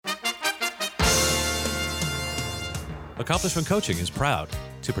Accomplishment Coaching is proud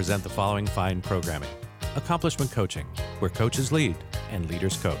to present the following fine programming. Accomplishment Coaching, where coaches lead and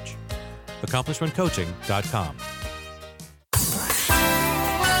leaders coach. AccomplishmentCoaching.com.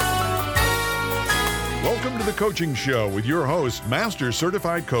 Welcome to The Coaching Show with your host, Master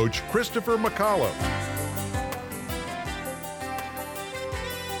Certified Coach Christopher McAuliffe.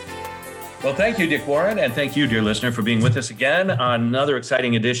 Well, thank you, Dick Warren, and thank you, dear listener, for being with us again on another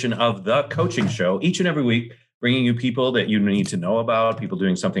exciting edition of The Coaching Show. Each and every week, bringing you people that you need to know about, people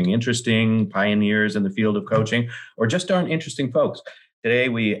doing something interesting, pioneers in the field of coaching, or just darn interesting folks. Today,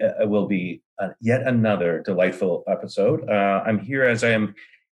 we will be yet another delightful episode. I'm here as I am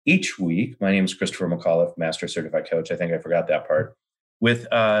each week. My name is Christopher McAuliffe, Master Certified Coach. I think I forgot that part. With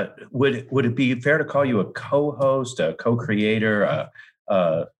would it be fair to call you a co-host, a co-creator,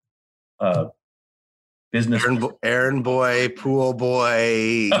 business errand boy, pool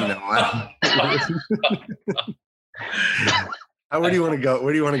boy, Where do you want to go?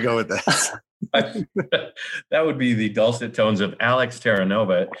 Where do you want to go with this? That would be the dulcet tones of Alex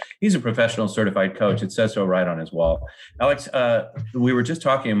Terranova. He's a professional certified coach. It says so right on his wall. Alex, we were just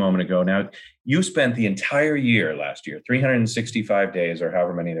talking a moment ago. Now, you spent the entire year last year, 365 days or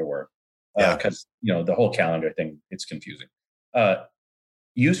however many there were, because the whole calendar thing, it's confusing.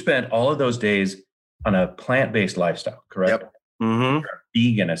 You spent all of those days on a plant-based lifestyle, correct? Yep. Mm-hmm.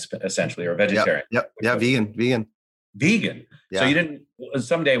 Vegan, essentially, or vegetarian. Yep. Yeah, vegan. Yeah. So you didn't.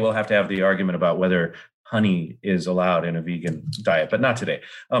 Someday we'll have to have the argument about whether honey is allowed in a vegan diet, but not today.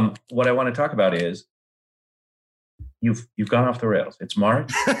 What I want to talk about is you've gone off the rails. It's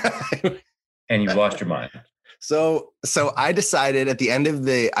March, and you've lost your mind. So I decided at the end of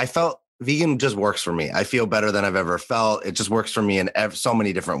I felt vegan just works for me. I feel better than I've ever felt. It just works for me in so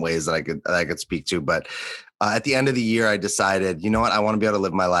many different ways that I could speak to. But at the end of the year, I decided, you know what? I want to be able to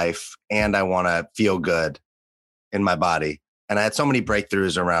live my life and I want to feel good in my body. And I had so many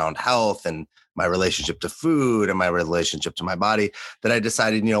breakthroughs around health and my relationship to food and my relationship to my body that I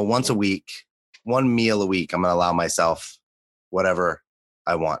decided, once a week, one meal a week, I'm going to allow myself whatever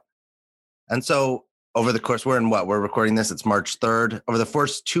I want. And so over the course, we're recording this, it's March 3rd. Over the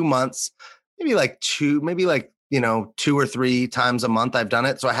first 2 months, maybe 2 or 3 times a month I've done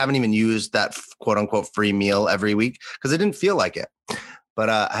it. So I haven't even used that quote unquote free meal every week because it didn't feel like it. But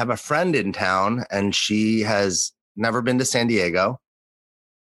I have a friend in town and she has never been to San Diego.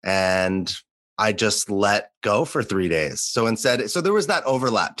 And I just let go for 3 days. So there was that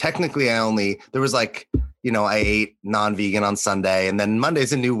overlap. Technically, I ate non-vegan on Sunday and then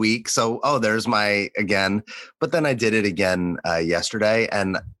Monday's a new week. So, there's my again. But then I did it again yesterday.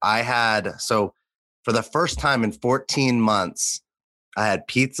 And for the first time in 14 months, I had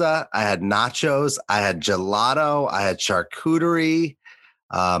pizza, I had nachos, I had gelato, I had charcuterie,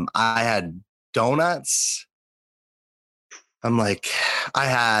 I had donuts.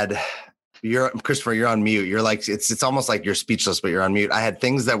 Christopher, you're on mute. You're like, it's almost like you're speechless, but you're on mute. I had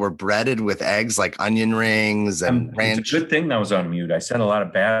things that were breaded with eggs, like onion rings and ranch. It's a good thing that was on mute. I said a lot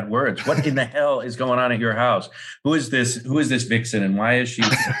of bad words. What in the hell is going on at your house? Who is this vixen and why is she?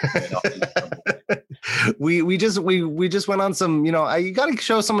 We just went on some, you got to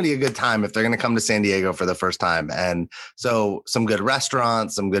show somebody a good time if they're going to come to San Diego for the first time. And so some good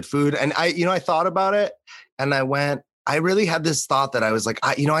restaurants, some good food. And I thought about it and I really had this thought that I was like,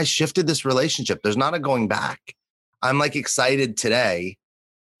 I shifted this relationship. There's not a going back. I'm excited today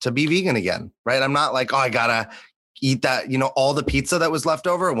to be vegan again, right? I'm not I gotta eat that, all the pizza that was left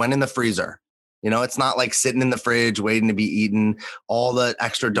over went in the freezer. It's not sitting in the fridge waiting to be eaten. All the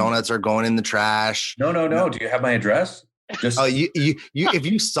extra donuts are going in the trash. No. Do you have my address? You if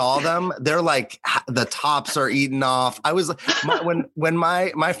you saw them, they're the tops are eaten off. I was when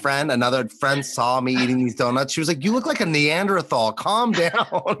my friend, another friend saw me eating these donuts, she was like, "You look like a Neanderthal. Calm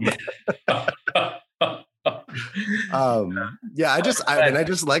down." I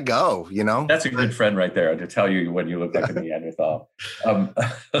just let go, That's a good friend right there to tell you when you look like a Neanderthal.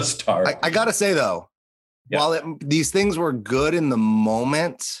 A star. I gotta say though, while these things were good in the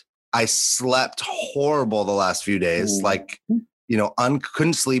moment, I slept horrible the last few days.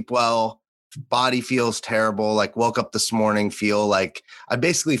 Couldn't sleep well. Body feels terrible. Woke up this morning, feel like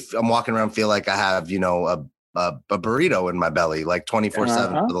I'm walking around, feel like I have, a burrito in my belly,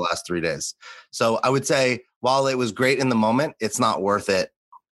 24/7 for the last 3 days. So I would say while it was great in the moment, it's not worth it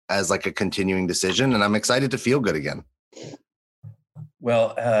as a continuing decision. And I'm excited to feel good again.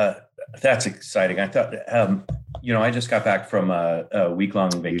 Well, that's exciting. I thought, I just got back from a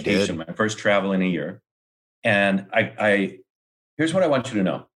week-long vacation, my first travel in a year. And here's what I want you to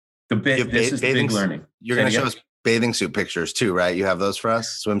know. This is big learning. You're going to show us bathing suit pictures too, right? You have those for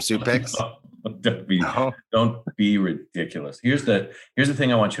us? Swimsuit pics? don't be ridiculous. Here's the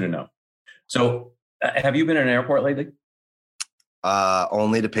thing I want you to know. So have you been in an airport lately?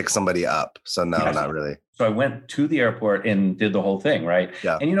 Only to pick somebody up. So no, Yes. not really. So I went to the airport and did the whole thing, right?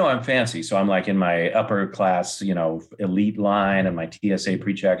 Yeah. And I'm fancy. So I'm like in my upper class, elite line, and my TSA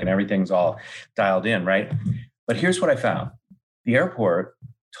pre-check and everything's all dialed in, right? But here's what I found. The airport,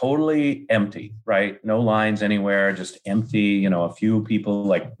 totally empty, right? No lines anywhere, just empty, a few people,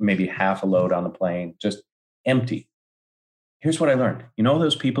 like maybe half a load on the plane, just empty. Here's what I learned.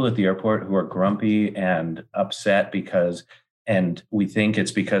 Those people at the airport who are grumpy and upset and we think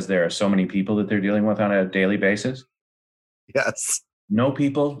it's because there are so many people that they're dealing with on a daily basis? Yes. No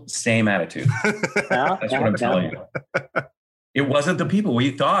people, same attitude. That's what I'm telling you. It wasn't the people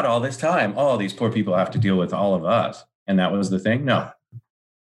we thought all this time. Oh, these poor people have to deal with all of us. And that was the thing? No.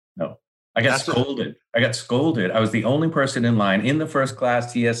 I got scolded. I was the only person in line in the first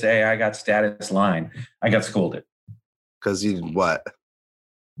class TSA. I got status line. I got scolded. Because what?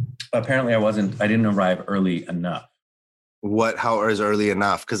 Apparently I didn't arrive early enough. How is early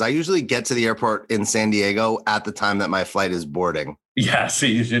enough? Because I usually get to the airport in San Diego at the time that my flight is boarding. Yeah,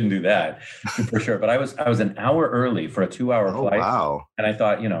 see, you shouldn't do that for sure. But I was an hour early for a 2-hour flight. Wow. And I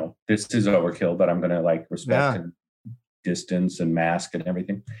thought, this is overkill, but I'm going to respect and distance and mask and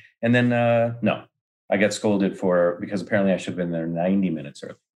everything. And then, no, I got scolded because apparently I should have been there 90 minutes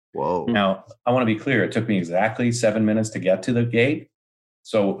early. Whoa. Now, I want to be clear. It took me exactly 7 minutes to get to the gate.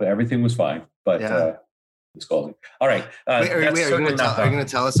 So everything was fine. But scolding. All right. Are you going to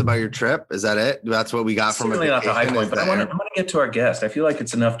tell us about your trip? Is that it? That's what we got from certainly not the high point, but I want to get to our guest. I feel like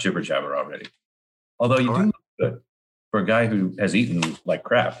it's enough jibber jabber already. Although you do look good for a guy who has eaten like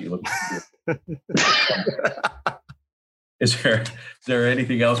crap. You look good. Is there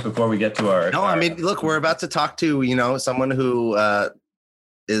anything else before we get to our? No, I mean, look, we're about to talk to someone who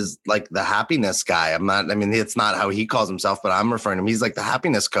is like the happiness guy. It's not how he calls himself, but I'm referring to him. He's like the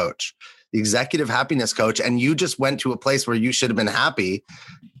happiness coach. The executive happiness coach. And you just went to a place where you should have been happy,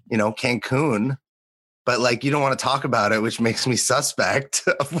 Cancun, but you don't want to talk about it, which makes me suspect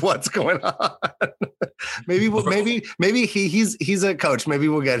of what's going on. maybe he's a coach. Maybe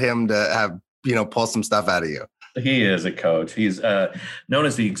we'll get him to have, pull some stuff out of you. He is a coach. He's known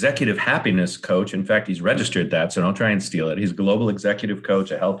as the executive happiness coach. In fact, he's registered that, so don't try and steal it. He's a global executive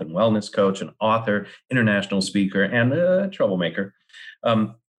coach, a health and wellness coach, an author, international speaker, and a troublemaker.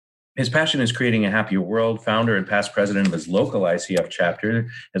 His passion is creating a happier world, founder and past president of his local ICF chapter,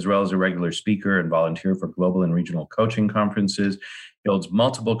 as well as a regular speaker and volunteer for global and regional coaching conferences. He holds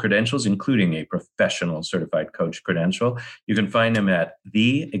multiple credentials, including a professional certified coach credential. You can find him at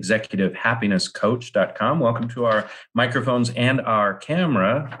theexecutivehappinesscoach.com. Welcome to our microphones and our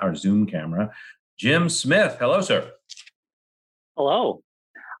camera, our Zoom camera, Jim Smith. Hello, sir. Hello.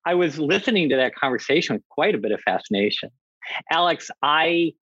 I was listening to that conversation with quite a bit of fascination. Alex,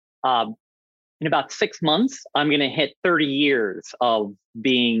 in about 6 months, I'm going to hit 30 years of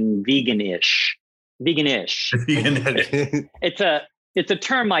being vegan-ish. It's a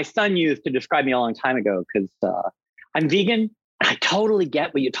term my son used to describe me a long time ago because I'm vegan. I totally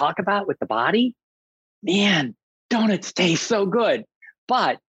get what you talk about with the body. Man, donuts taste so good,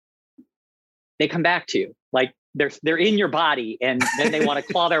 but they come back to you. Like they're in your body, and then they want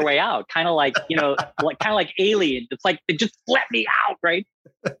to claw their way out, kind of like like Alien. It's like they just let me out, right?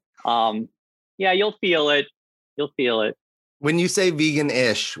 Yeah, you'll feel it. When you say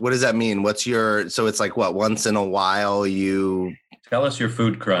vegan-ish, what does that mean? So it's like what, once in a while you tell us your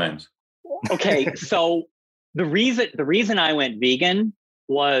food crimes. Okay, so the reason I went vegan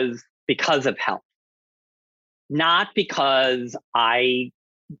was because of health. Not because I,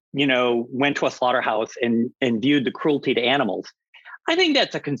 went to a slaughterhouse and viewed the cruelty to animals. I think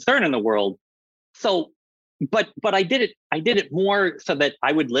that's a concern in the world. So, but I did it more so that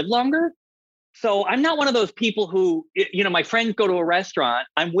I would live longer. So I'm not one of those people who, my friends go to a restaurant,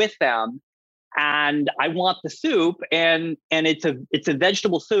 I'm with them, and I want the soup, and it's a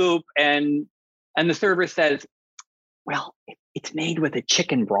vegetable soup, and the server says, well, it's made with a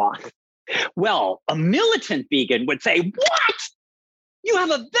chicken broth. Well, a militant vegan would say, what? You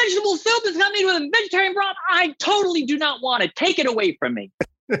have a vegetable soup that's not made with a vegetarian broth? I totally do not want it. Take it away from me.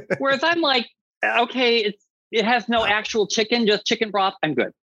 Whereas I'm like, okay, it has no actual chicken, just chicken broth. I'm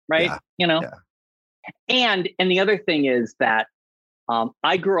good, right? Yeah. And the other thing is that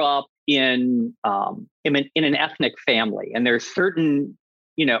I grew up in an ethnic family, and there's certain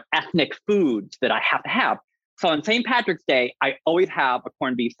ethnic foods that I have to have. So on St. Patrick's Day, I always have a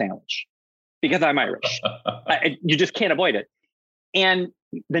corned beef sandwich because I'm Irish. You just can't avoid it. And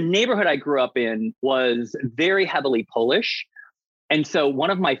the neighborhood I grew up in was very heavily Polish. And so one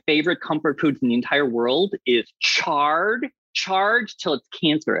of my favorite comfort foods in the entire world is charred till it's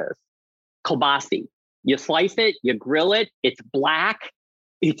cancerous, kielbasa. You slice it, you grill it, it's black.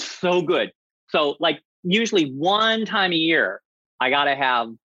 It's so good. So like usually one time a year, I got to have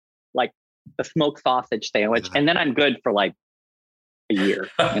like a smoked sausage sandwich, and then I'm good for like a year,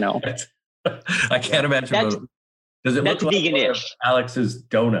 you know. I can't imagine. Does it look like vegan-ish? Alex's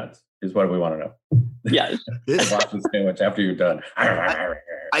donuts is what we want to know. Yes. Sausage sandwich after you're done.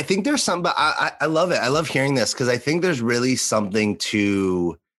 I think there's some, but I love it. I love hearing this because I think there's really something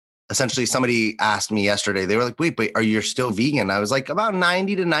to, essentially somebody asked me yesterday, they were like, wait, are you still vegan? I was like, about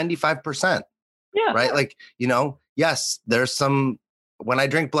 90 to 95%. Yeah. Right. Like, you know, yes, there's some, when I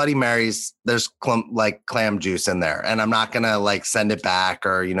drink Bloody Marys, there's clam juice in there, and I'm not going to like send it back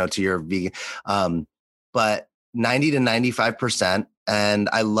or, you know, to your vegan, but 90 to 95%. And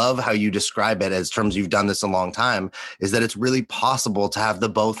I love how you describe it as terms you've done this a long time, is that it's really possible to have the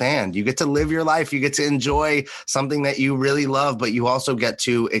both and. You get to live your life. You get to enjoy something that you really love, but you also get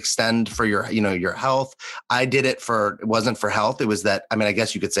to extend for your, you know, your health. I did it wasn't for health. It was that, I mean, I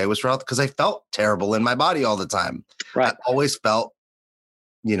guess you could say it was for health because I felt terrible in my body all the time. Right. I always felt,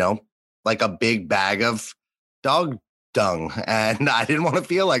 you know, like a big bag of dog dung, and I didn't want to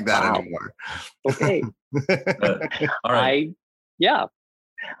feel like that anymore. Okay. All right. Yeah.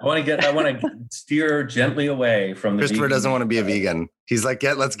 I want to steer gently away from the Christopher doesn't want to be a vegan. He's like,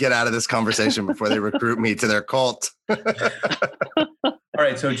 let's get out of this conversation before they recruit me to their cult. All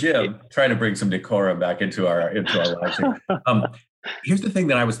right. So Jim, trying to bring some decorum back into our lives here. Here's the thing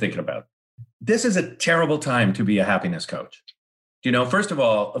that I was thinking about. This is a terrible time to be a happiness coach. You know, first of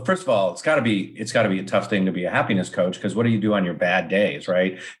all, it's got to be a tough thing to be a happiness coach, because what do you do on your bad days,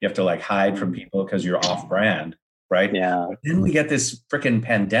 right? You have to like hide from people because you're off brand. Right. Yeah. But then we get this freaking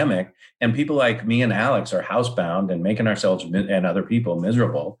pandemic, and people like me and Alex are housebound and making ourselves and other people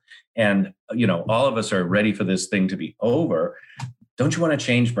miserable. And, you know, all of us are ready for this thing to be over. Don't you want to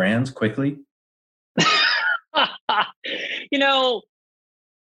change brands quickly? You know,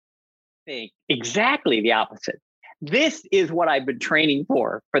 I think exactly the opposite. This is what I've been training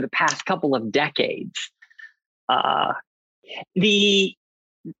for the past couple of decades.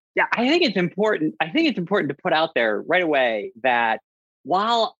 Yeah, I think it's important. I think it's important to put out there right away that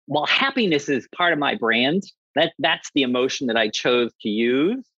while happiness is part of my brand, that's the emotion that I chose to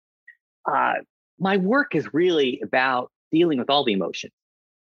use. My work is really about dealing with all the emotions.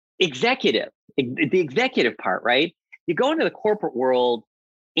 The executive part, right? You go into the corporate world,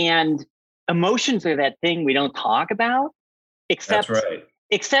 and emotions are that thing we don't talk about, except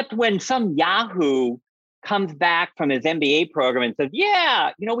when some Yahoo comes back from his MBA program and says,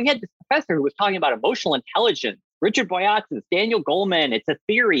 yeah, you know, we had this professor who was talking about emotional intelligence, Richard Boyatzis, Daniel Goleman, it's a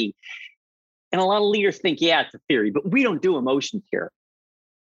theory. And a lot of leaders think, yeah, it's a theory, but we don't do emotions here.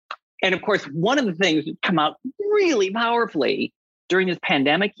 And of course, one of the things that come out really powerfully during this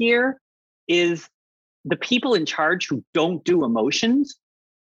pandemic year is the people in charge who don't do emotions,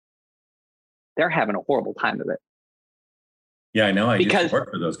 they're having a horrible time of it. Yeah, I know. I used to work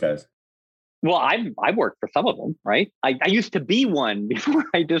for those guys. Well, I've worked for some of them, right? I used to be one before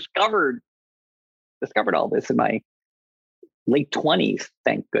I discovered all this in my late 20s,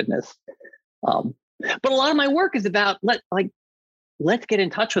 thank goodness. But a lot of my work is about let's get in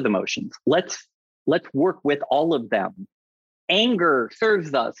touch with emotions. Let's work with all of them. Anger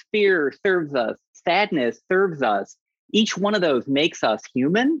serves us, fear serves us, sadness serves us. Each one of those makes us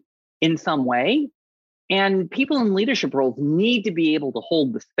human in some way. And people in leadership roles need to be able to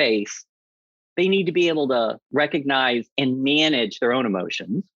hold the space. They need to be able to recognize and manage their own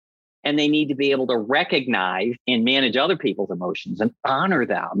emotions. And they need to be able to recognize and manage other people's emotions and honor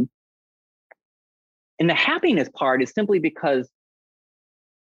them. And the happiness part is simply because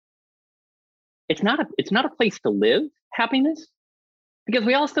it's not a place to live, happiness, because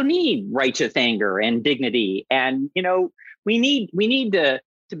we also need righteous anger and dignity. And, you know, we need to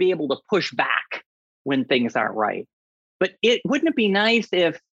be able to push back when things aren't right. But wouldn't it be nice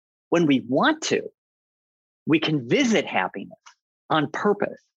if, when we want to, we can visit happiness on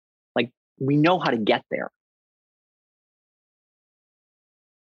purpose? Like, we know how to get there.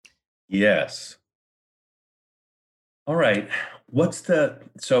 Yes. All right.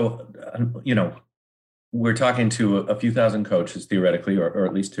 You know, we're talking to a few thousand coaches theoretically, or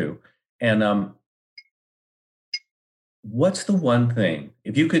at least two. And what's the one thing,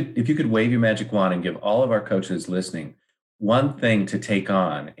 if you could wave your magic wand and give all of our coaches listening one thing to take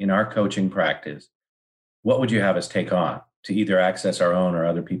on in our coaching practice, what would you have us take on to either access our own or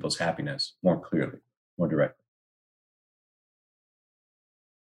other people's happiness more clearly, more directly?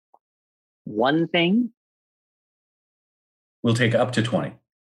 One thing will take up to 20.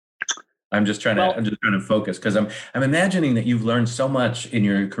 I'm just trying to focus because I'm imagining that you've learned so much in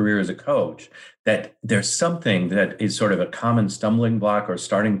your career as a coach that there's something that is sort of a common stumbling block or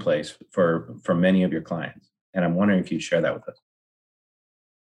starting place for many of your clients. And I'm wondering if you'd share that with us.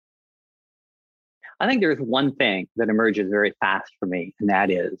 I think there's one thing that emerges very fast for me, and that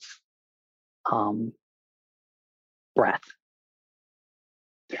is breath.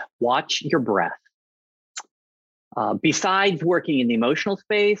 Watch your breath. Besides working in the emotional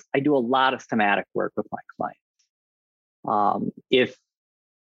space, I do a lot of somatic work with my clients. If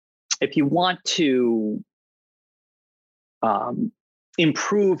you want to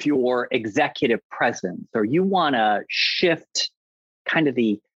improve your executive presence, or you want to shift kind of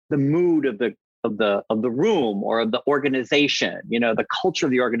the mood of the room or of the organization, the culture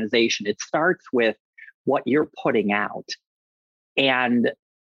of the organization, it starts with what you're putting out. And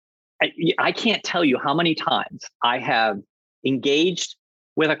I can't tell you how many times I have engaged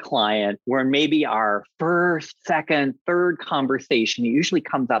with a client where maybe our first, second, third conversation, it usually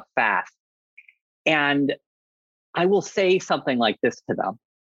comes up fast. And I will say something like this to them.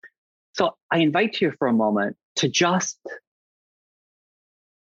 So I invite you for a moment to just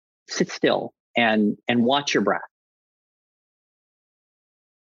sit still and watch your breath.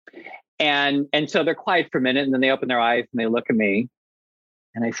 And so they're quiet for a minute, and then they open their eyes and they look at me.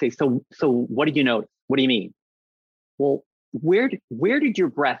 And I say, so what did you notice? What do you mean? Well, where did your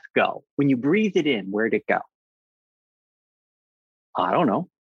breath go? When you breathed it in, where did it go? I don't know.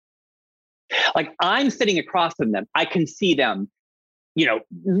 Like, I'm sitting across from them. I can see them,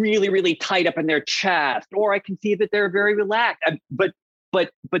 really, really tight up in their chest, or I can see that they're very relaxed, but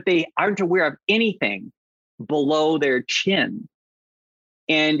they aren't aware of anything below their chin.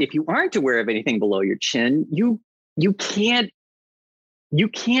 And if you aren't aware of anything below your chin, you can't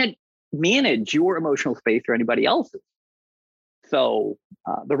manage your emotional space or anybody else's. So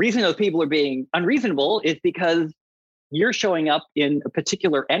the reason those people are being unreasonable is because you're showing up in a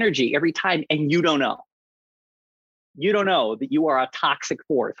particular energy every time, and you don't know. You don't know that you are a toxic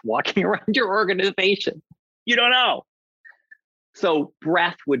force walking around your organization. You don't know. So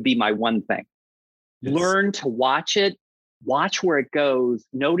breath would be my one thing. Yes. Learn to watch it. Watch where it goes.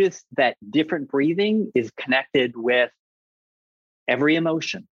 Notice that different breathing is connected with every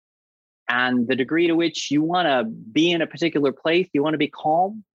emotion. And the degree to which you want to be in a particular place, you want to be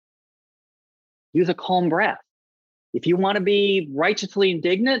calm, use a calm breath. If you want to be righteously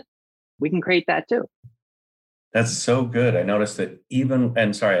indignant, we can create that too. That's so good. I noticed that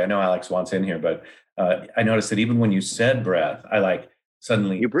and sorry, I know Alex wants in here, but I noticed that even when you said breath, I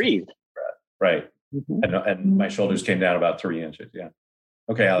suddenly... You breathed. Breath, right. Mm-hmm. And my shoulders came down about 3 inches. Yeah.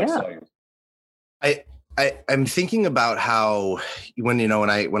 Okay, Alex. Yeah. I'm thinking about how when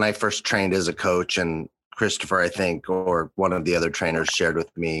I first trained as a coach, and Christopher, I think, or one of the other trainers shared with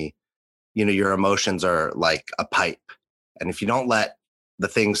me, your emotions are like a pipe. And if you don't let the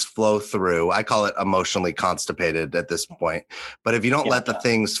things flow through, I call it emotionally constipated at this point. But if you don't let the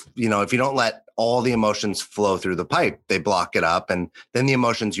things, if you don't let all the emotions flow through the pipe, they block it up. And then the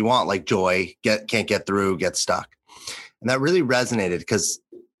emotions you want, like joy, can't get through, get stuck. And that really resonated because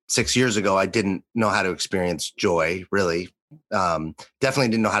 6 years ago, I didn't know how to experience joy, really. Definitely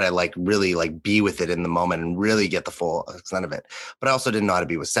didn't know how to really be with it in the moment and really get the full extent of it. But I also didn't know how to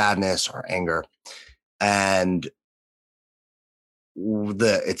be with sadness or anger. And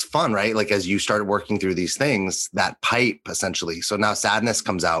it's fun, right? Like, as you start working through these things, that pipe essentially. So now sadness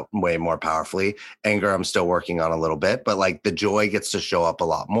comes out way more powerfully. Anger, I'm still working on a little bit, but the joy gets to show up a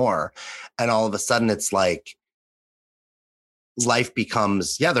lot more. And all of a sudden it's like life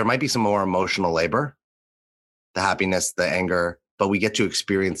becomes, there might be some more emotional labor, the happiness, the anger, but we get to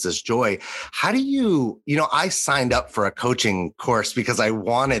experience this joy. How do you, I signed up for a coaching course because I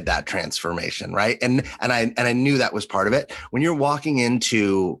wanted that transformation, right? And I knew that was part of it. When you're walking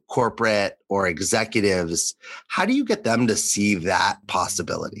into corporate or executives, how do you get them to see that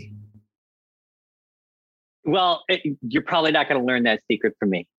possibility? Well, you're probably not going to learn that secret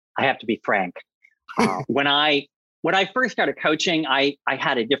from me. I have to be frank. When I first started coaching, I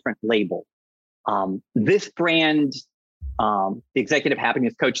had a different label. This brand, the Executive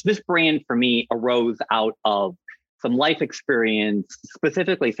Happiness Coach, this brand for me arose out of some life experience,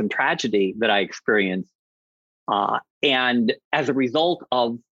 specifically some tragedy that I experienced. And as a result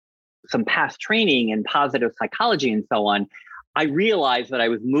of some past training in positive psychology and so on, I realized that I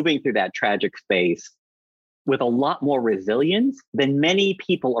was moving through that tragic space with a lot more resilience than many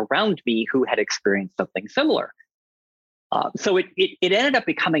people around me who had experienced something similar. So it ended up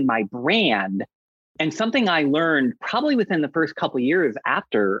becoming my brand. And something I learned probably within the first couple of years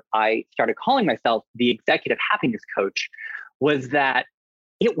after I started calling myself the Executive Happiness Coach was that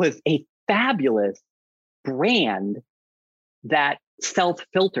it was a fabulous brand that sells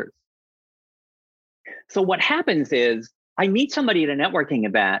filters. So what happens is I meet somebody at a networking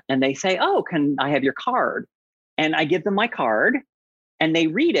event and they say, "Oh, can I have your card?" And I give them my card and they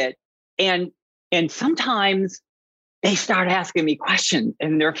read it. And sometimes they start asking me questions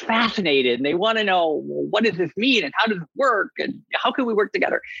and they're fascinated and they want to know, well, what does this mean and how does it work and how can we work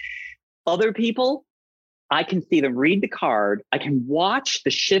together? Other people, I can see them read the card. I can watch the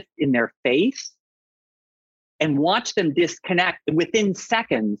shift in their face and watch them disconnect. Within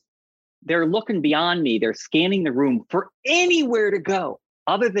seconds, they're looking beyond me. They're scanning the room for anywhere to go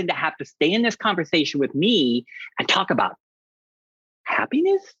other than to have to stay in this conversation with me and talk about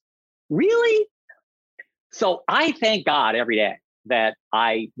happiness. Really? So I thank God every day that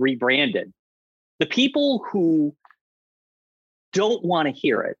I rebranded. The people who don't want to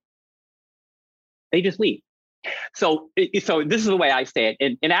hear it, they just leave. So this is the way I say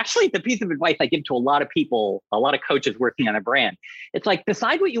it. And actually, the piece of advice I give to a lot of people, a lot of coaches working on a brand, it's like,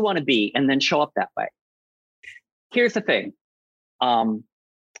 decide what you want to be and then show up that way. Here's the thing.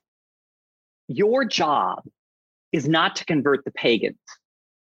 Your job is not to convert the pagans.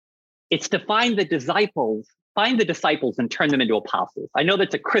 It's to find the disciples and turn them into apostles. I know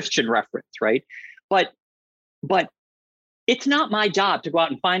that's a Christian reference, right? But it's not my job to go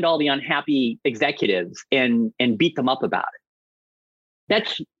out and find all the unhappy executives and beat them up about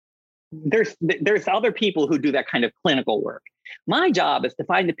it. There's other people who do that kind of clinical work. My job is to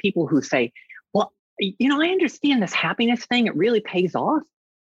find the people who say, well, I understand this happiness thing. It really pays off,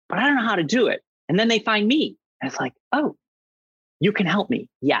 but I don't know how to do it. And then they find me. And it's like, oh, you can help me.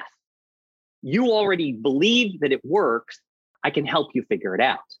 Yes. You already believe that it works. I can help you figure it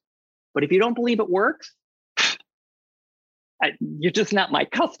out. But if you don't believe it works, you're just not my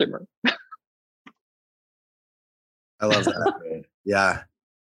customer. I love that. Yeah,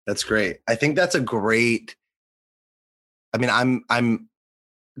 that's great. I think that's a great. I mean, I'm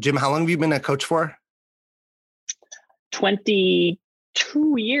Jim. How long have you been a coach for?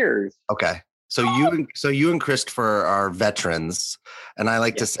 22 years. Okay. So you and Christopher are veterans, and I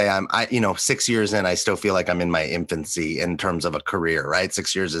like to say I 6 years in, I still feel like I'm in my infancy in terms of a career, right?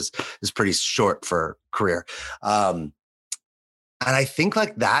 6 years is pretty short for career. And I think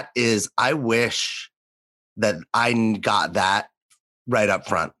like that is, I wish that I got that right up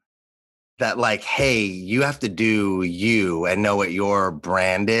front, that like, hey, you have to do you and know what your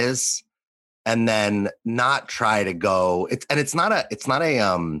brand is, and then not try to go. It's not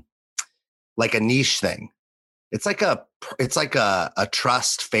a like a niche thing. It's like a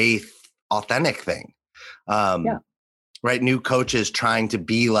trust, faith, authentic thing. Right. New coaches trying to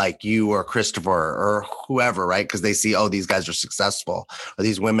be like you or Christopher or whoever, right? Because they see, oh, these guys are successful, or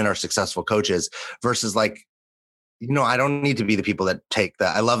these women are successful coaches, versus like, I don't need to be the people that take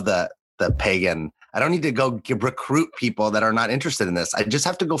I love the pagan. I don't need to go recruit people that are not interested in this. I just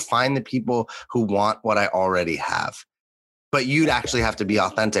have to go find the people who want what I already have. But you'd actually have to be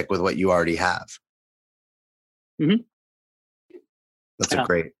authentic with what you already have. Mm-hmm. That's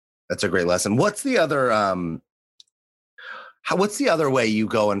a great lesson. What's the other what's the other way you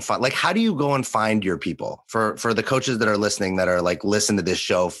go and find, like, how do you go and find your people for the coaches that are listening, that are like, listen to this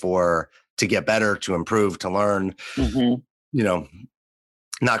show to get better, to improve, to learn,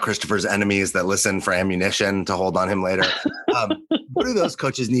 not Christopher's enemies that listen for ammunition to hold on him later. What do those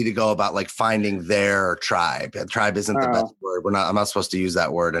coaches need to go about, like, finding their tribe? Tribe isn't the best word. I'm not supposed to use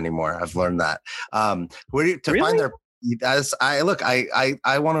that word anymore. I've learned that. Find their,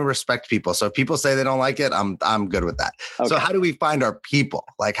 I want to respect people. So if people say they don't like it, I'm good with that. Okay. So how do we find our people?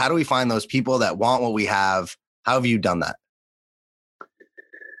 Like, how do we find those people that want what we have? How have you done that?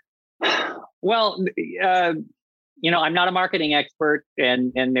 Well, I'm not a marketing expert,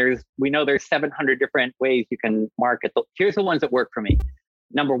 and we know there's 700 different ways you can market. Here's the ones that work for me.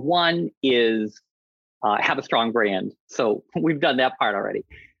 Number one is have a strong brand. So we've done that part already.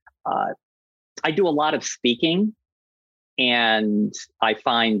 I do a lot of speaking, and I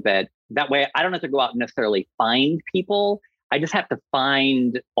find that way I don't have to go out and necessarily find people. I just have to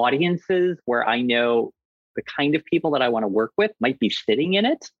find audiences where I know the kind of people that I want to work with might be sitting in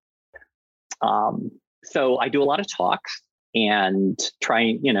it. So I do a lot of talks and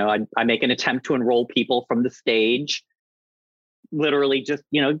I make an attempt to enroll people from the stage, literally just,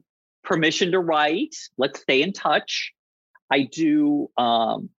 permission to write. Let's stay in touch. I do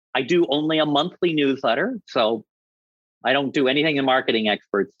only a monthly newsletter. So I don't do anything the marketing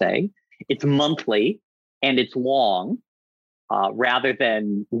experts say. It's monthly and it's long, rather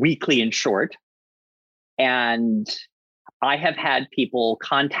than weekly and short. And I have had people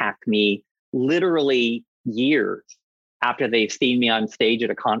contact me literally years after they've seen me on stage at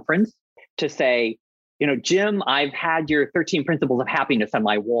a conference to say, Jim, I've had your 13 principles of happiness on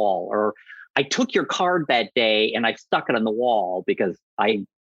my wall, or I took your card that day and I stuck it on the wall because I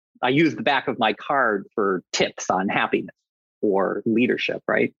used the back of my card for tips on happiness or leadership,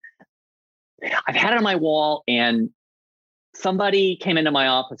 right? I've had it on my wall, and somebody came into my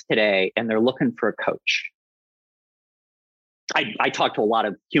office today and they're looking for a coach. I talk to a lot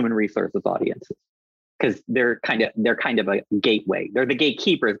of human resources audiences because they're kind of a gateway. They're the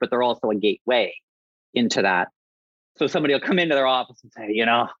gatekeepers, but they're also a gateway into that. So somebody will come into their office and say,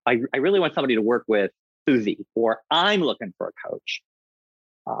 I really want somebody to work with Susie, or I'm looking for a coach.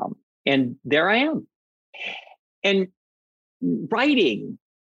 And there I am. And writing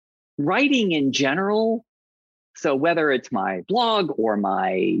in general, so whether it's my blog or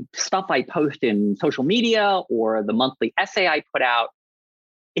my stuff I post in social media or the monthly essay I put out,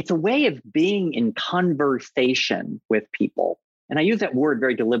 it's a way of being in conversation with people. And I use that word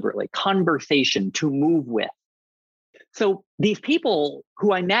very deliberately, conversation, to move with. So these people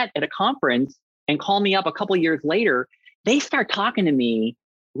who I met at a conference and call me up a couple of years later, they start talking to me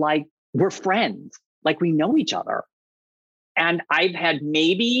like we're friends, like we know each other. And I've had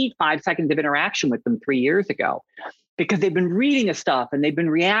maybe 5 seconds of interaction with them 3 years ago because they've been reading the stuff and they've been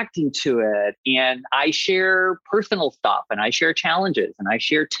reacting to it. And I share personal stuff and I share challenges and I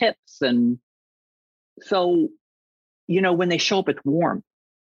share tips. And so, when they show up, it's warm.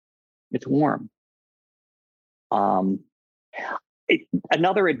 It's warm.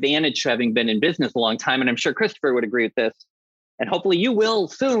 Another advantage to having been in business a long time, and I'm sure Christopher would agree with this, and hopefully you will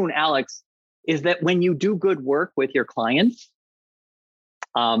soon, Alex, is that when you do good work with your clients,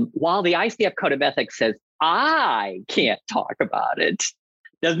 while the ICF Code of Ethics says, I can't talk about it,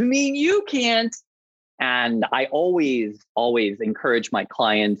 doesn't mean you can't. And I always encourage my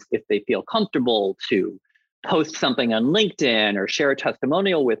clients, if they feel comfortable, to post something on LinkedIn or share a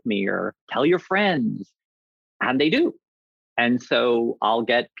testimonial with me or tell your friends. And they do. And so I'll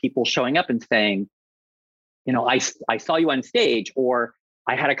get people showing up and saying, I saw you on stage, or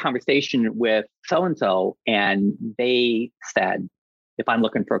I had a conversation with so-and-so and they said, if I'm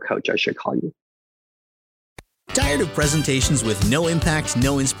looking for a coach, I should call you. Tired of presentations with no impact,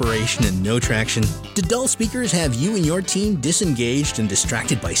 no inspiration, and no traction? Do dull speakers have you and your team disengaged and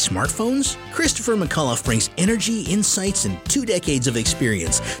distracted by smartphones? Christopher McAuliffe brings energy, insights, and 2 decades of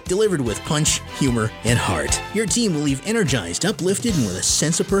experience, delivered with punch, humor, and heart. Your team will leave energized, uplifted, and with a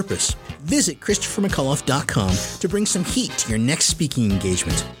sense of purpose. Visit ChristopherMcAuliffe.com to bring some heat to your next speaking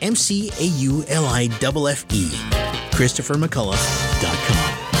engagement. McAuliffe.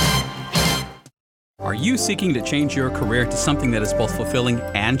 ChristopherMcAuliffe.com. Are you seeking to change your career to something that is both fulfilling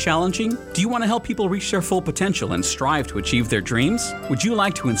and challenging? Do you want to help people reach their full potential and strive to achieve their dreams? Would you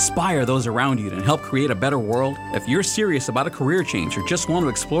like to inspire those around you and help create a better world? If you're serious about a career change or just want to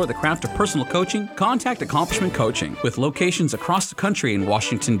explore the craft of personal coaching, contact Accomplishment Coaching. With locations across the country in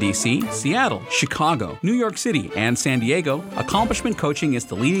Washington, D.C., Seattle, Chicago, New York City, and San Diego, Accomplishment Coaching is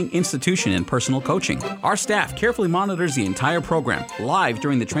the leading institution in personal coaching. Our staff carefully monitors the entire program, live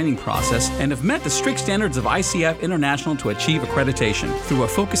during the training process, and have met the strict standards of ICF International to achieve accreditation. Through a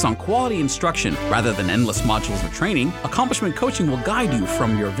focus on quality instruction rather than endless modules of training, Accomplishment Coaching will guide you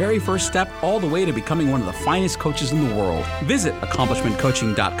from your very first step all the way to becoming one of the finest coaches in the world. Visit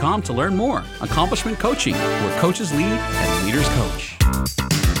AccomplishmentCoaching.com to learn more. Accomplishment Coaching, where coaches lead and leaders coach.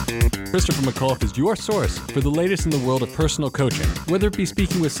 Christopher McAuliffe is your source for the latest in the world of personal coaching. Whether it be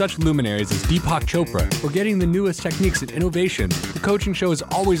speaking with such luminaries as Deepak Chopra or getting the newest techniques and innovation, the Coaching Show is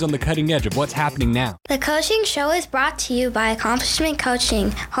always on the cutting edge of what's happening now. The Coaching Show is brought to you by Accomplishment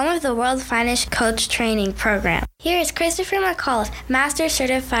Coaching, home of the world's finest coach training program. Here is Christopher McAuliffe, Master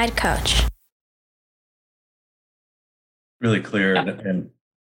Certified Coach. Really clear. And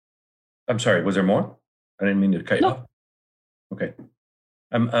I'm sorry, was there more? I didn't mean to cut you off. Okay.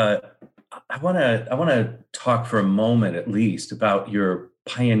 I want to talk for a moment at least about your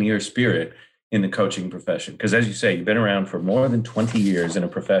pioneer spirit in the coaching profession, because as you say, you've been around for more than 20 years in a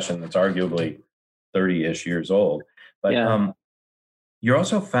profession that's arguably 30-ish years old. But you're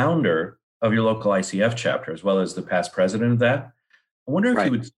also founder of your local ICF chapter, as well as the past president of that. I wonder if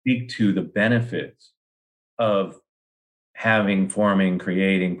you would speak to the benefits of forming,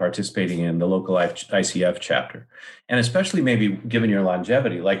 creating, participating in the local ICF chapter. And especially maybe given your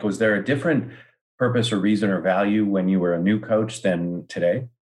longevity, like, was there a different purpose or reason or value when you were a new coach than today?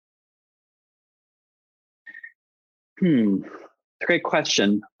 Great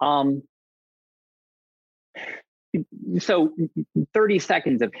question. So 30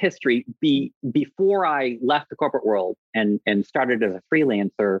 seconds of history. Before I left the corporate world and started as a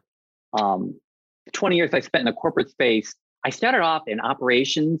freelancer, 20 years I spent in the corporate space, I started off in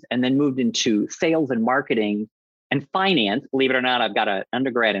operations and then moved into sales and marketing and finance. Believe it or not, I've got an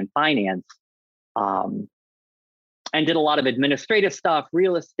undergrad in finance, and did a lot of administrative stuff,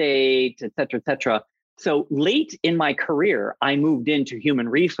 real estate, et cetera, et cetera. So late in my career, I moved into human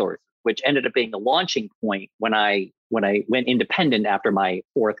resources, which ended up being the launching point when I went independent after my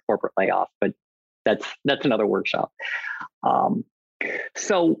 4th corporate layoff. But that's another workshop.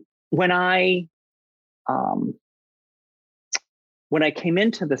 So when I came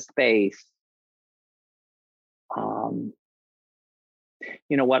into the space, you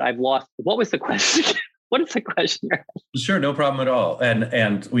know what? I've lost. What was the question? What is the question? Sure, no problem at all.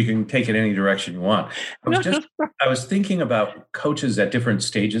 And we can take it any direction you want. I was thinking about coaches at different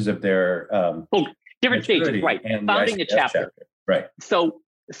stages of their different stages, right? And founding a chapter. Right. So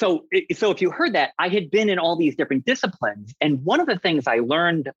if you heard that, I had been in all these different disciplines. And one of the things I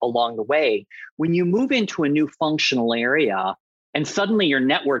learned along the way, when you move into a new functional area and suddenly you're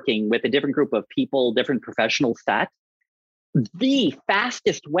networking with a different group of people, different professional set, the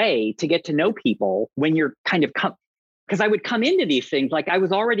fastest way to get to know people when you're kind of because I would come into these things like I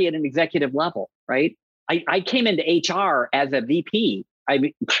was already at an executive level, right? I came into HR as a VP.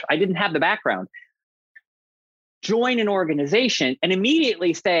 I didn't have the background. Join an organization and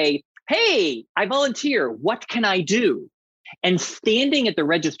immediately say, hey, I volunteer. What can I do? And standing at the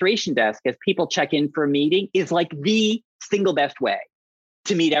registration desk as people check in for a meeting is like the single best way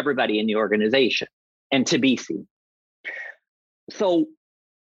to meet everybody in the organization and to be seen. So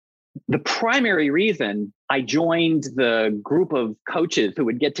the primary reason I joined the group of coaches who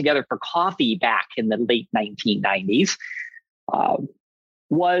would get together for coffee back in the late 1990s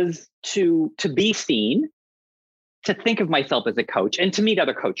was to be seen, to think of myself as a coach, and to meet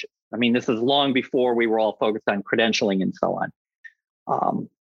other coaches. I mean, this is long before we were all focused on credentialing and so on.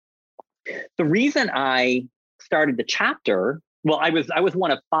 The reason I started the chapter, well, I was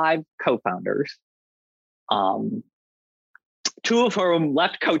one of 5 co-founders. 2 of whom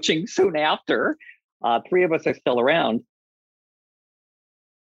left coaching soon after. 3 of us are still around.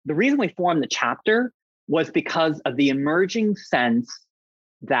 The reason we formed the chapter was because of the emerging sense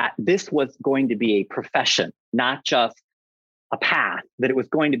that this was going to be a profession, not just a path, that it was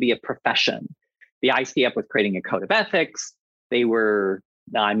going to be a profession. The ICF was creating a code of ethics. They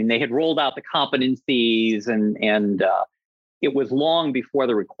had rolled out the competencies and it was long before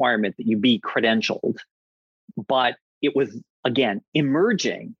the requirement that you be credentialed. But it was, again,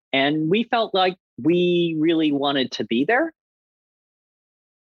 emerging. And we felt like we really wanted to be there.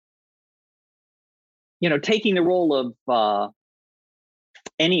 You know, taking the role of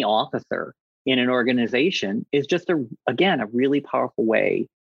any officer in an organization is just a really powerful way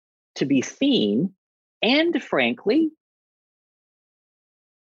to be seen. And frankly,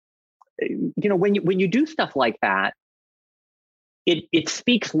 you know, when you do stuff like that, it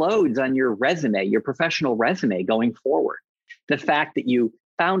speaks loads on your resume, your professional resume going forward. The fact that you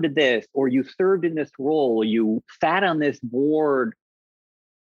founded this, or you served in this role, you sat on this board.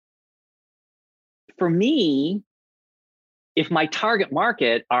 For me, if my target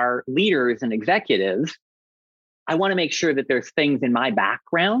market are leaders and executives, I want to make sure that there's things in my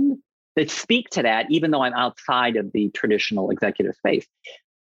background that speak to that, even though I'm outside of the traditional executive space.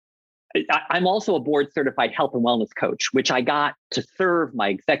 I'm also a board certified health and wellness coach, which I got to serve my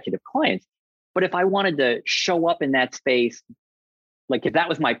executive clients. But if I wanted to show up in that space, like if that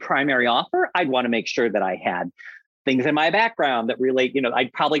was my primary offer, I'd want to make sure that I had things in my background that relate, you know,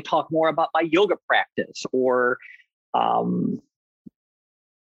 I'd probably talk more about my yoga practice or, you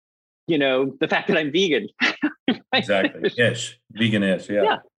know, the fact that I'm vegan. Exactly. Ish. Vegan-ish. Yeah.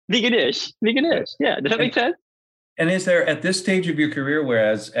 Yeah. Vegan-ish. Yeah. Does that make sense? And is there, at this stage of your career,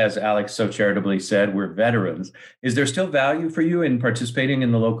 whereas, as Alex so charitably said, we're veterans, is there still value for you in participating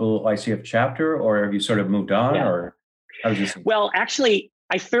in the local ICF chapter, or have you sort of moved on? Yeah. Or how does this? Well, actually,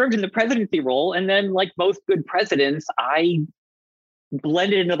 I served in the presidency role, and then, like most good presidents, I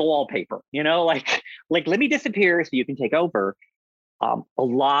blended into the wallpaper. You know, like let me disappear so you can take over. A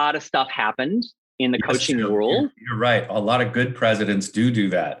lot of stuff happened in the coaching world. You're right. A lot of good presidents do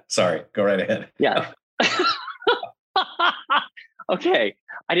that. Sorry, go right ahead. Yeah. Okay,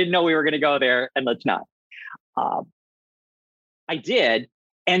 I didn't know we were going to go there, and let's not. I did,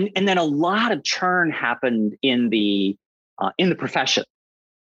 and then a lot of churn happened in the profession.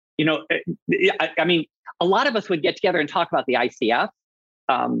 You know, I mean, a lot of us would get together and talk about the ICF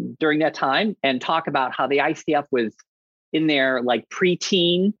during that time, and talk about how the ICF was in their like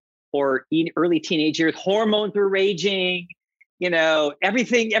preteen or early teenage years. Hormones were raging. You know,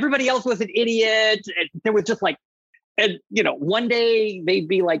 everybody else was an idiot. There was just like And, one day they'd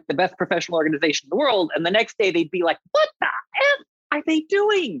be like the best professional organization in the world. And the next day they'd be like, what the F are they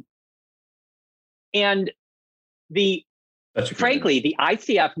doing? And frankly, the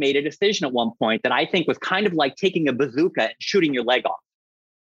ICF made a decision at one point that I think was kind of like taking a bazooka and shooting your leg off.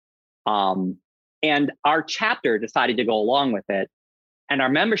 And our chapter decided to go along with it. And our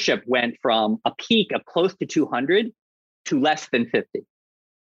membership went from a peak of close to 200 to less than 50.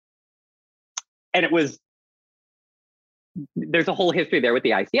 And there's a whole history there with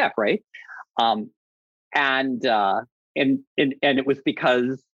the ICF, right? And it was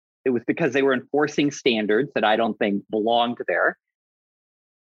because they were enforcing standards that I don't think belonged there.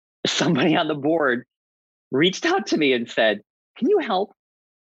 Somebody on the board reached out to me and said, "Can you help?"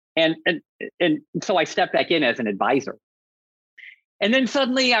 And so I stepped back in as an advisor. And then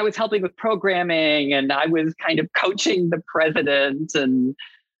suddenly I was helping with programming, and I was kind of coaching the president, and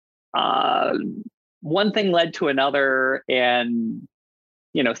one thing led to another. And,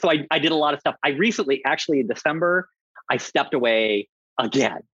 so I did a lot of stuff. I recently, actually in December, I stepped away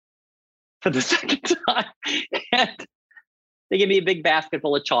again for the second time. And they gave me a big basket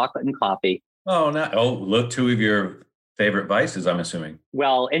full of chocolate and coffee. Look, two of your favorite vices, I'm assuming.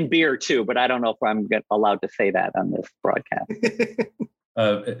 Well, and beer too, but I don't know if I'm allowed to say that on this broadcast.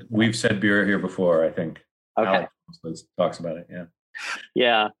 We've said beer here before, I think. Okay. Alex talks about it, yeah.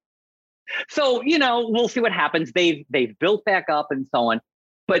 Yeah. So, we'll see what happens. They've built back up and so on.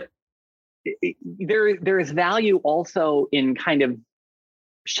 But there is value also in kind of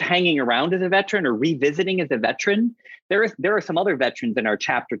hanging around as a veteran or revisiting as a veteran. There are some other veterans in our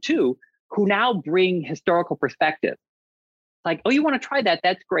chapter too who now bring historical perspective. Like, oh, you want to try that?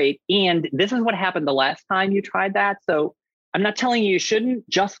 That's great. And this is what happened the last time you tried that. So I'm not telling you shouldn't.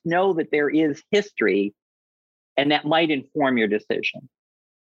 Just know that there is history, and that might inform your decision.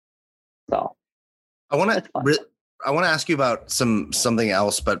 So I want to ask you about something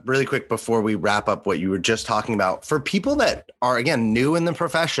else, but really quick before we wrap up what you were just talking about. For people that are, again, new in the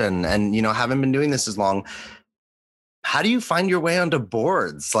profession and, haven't been doing this as long, how do you find your way onto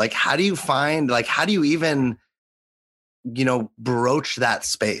boards? Like, how do you even, broach that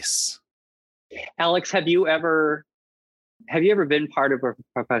space? Alex, have you ever been part of a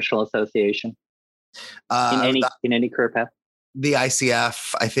professional association in any career path? The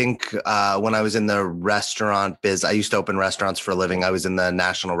ICF, I think when I was in the restaurant biz, I used to open restaurants for a living. I was in the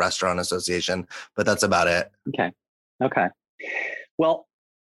National Restaurant Association, but that's about it. Okay. Well,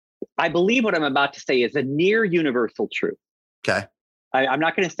 I believe what I'm about to say is a near universal truth. Okay. I'm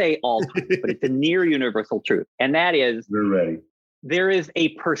not going to say all time, but it's a near universal truth. And that is, we're ready. There is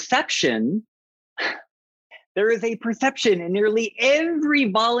a perception in nearly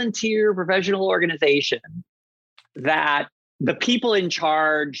every volunteer professional organization that the people in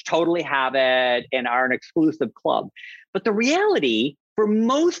charge totally have it and are an exclusive club. But the reality for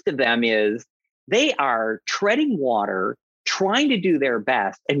most of them is they are treading water, trying to do their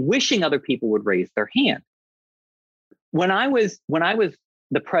best and wishing other people would raise their hand. When I was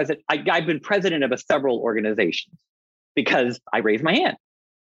the president, I've been president of several organizations because I raised my hand.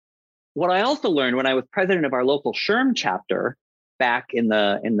 What I also learned when I was president of our local SHRM chapter back in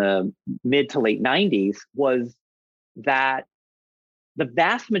the mid to late 90s was that the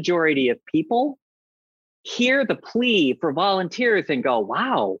vast majority of people hear the plea for volunteers and go,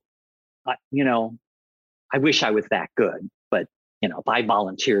 wow, I wish I was that good, but if I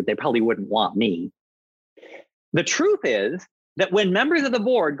volunteered, they probably wouldn't want me. The truth is that when members of the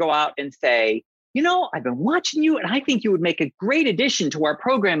board go out and say, I've been watching you and I think you would make a great addition to our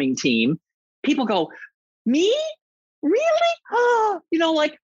programming team, people go, me? Really? Oh, you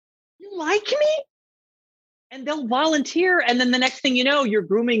like me? And they'll volunteer. And then the next thing you know, you're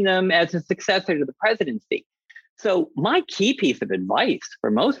grooming them as a successor to the presidency. So my key piece of advice for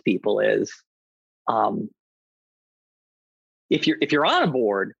most people is, if you're on a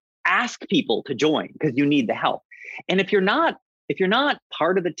board, ask people to join because you need the help. And if you're not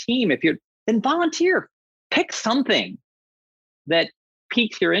part of the team, then volunteer. Pick something that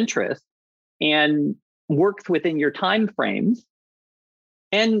piques your interest and works within your time frames,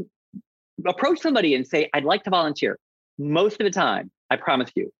 and approach somebody and say, I'd like to volunteer. Most of the time, I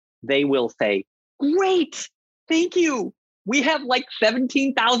promise you, they will say, great, thank you. We have like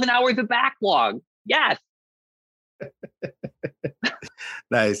 17,000 hours of backlog. Yes.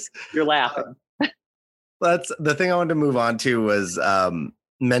 Nice. You're laughing. That's the thing I wanted to move on to was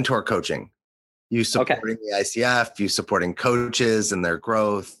mentor coaching. You supporting the ICF, you supporting coaches and their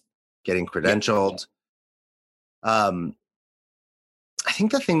growth, getting credentialed. I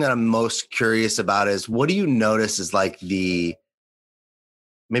think the thing that I'm most curious about is, what do you notice is like maybe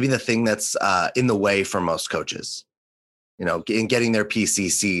the thing that's in the way for most coaches? in getting their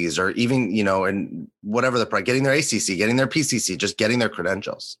PCCs, or even, and whatever getting their ACC, getting their PCC, just getting their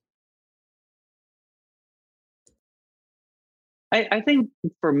credentials? I think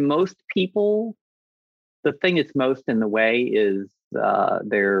for most people, the thing that's most in the way is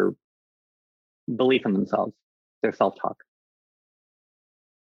their belief in themselves, their self-talk.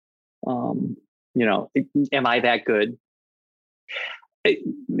 Am I that good?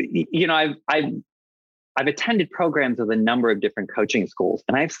 I've attended programs with a number of different coaching schools,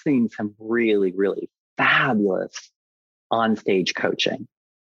 and I've seen some really, really fabulous on-stage coaching.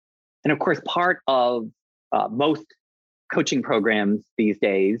 And of course, part of most coaching programs these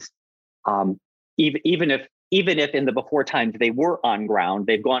days, even if in the before times they were on ground,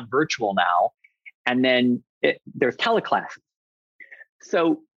 they've gone virtual now, and then there's teleclasses.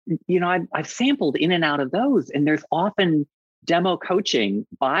 So, I've sampled in and out of those, and there's often demo coaching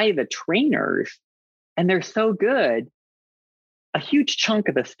by the trainers, and they're so good. A huge chunk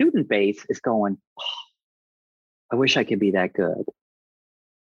of the student base is going, oh, I wish I could be that good.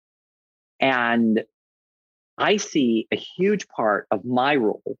 And I see a huge part of my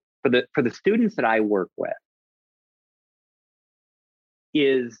role for the students that I work with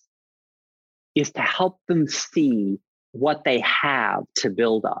is to help them see what they have to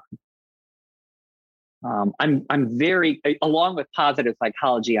build on. I'm very, along with positive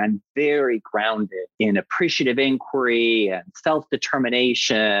psychology, I'm very grounded in appreciative inquiry and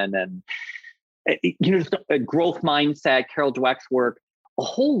self-determination and just a growth mindset, Carol Dweck's work, a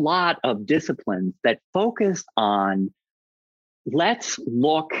whole lot of disciplines that focus on let's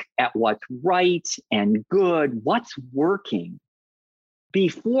look at what's right and good, what's working,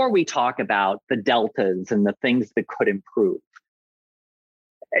 before we talk about the deltas and the things that could improve.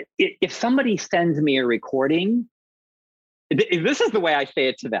 If somebody sends me a recording, this is the way I say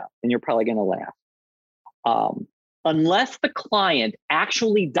it to them, and you're probably going to laugh. Unless the client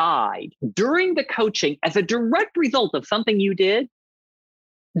actually died during the coaching as a direct result of something you did,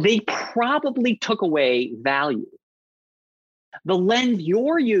 they probably took away value. The lens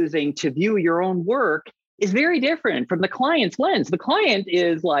you're using to view your own work is very different from the client's lens. The client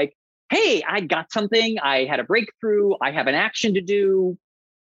is like, hey, I got something, I had a breakthrough, I have an action to do.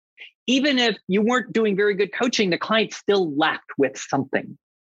 Even if you weren't doing very good coaching, the client still left with something.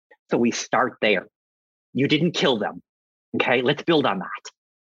 So we start there. You didn't kill them. Okay, let's build on that.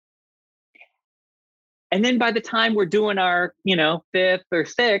 And then by the time we're doing our, fifth or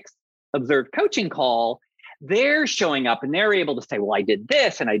sixth observed coaching call, they're showing up and they're able to say, well, I did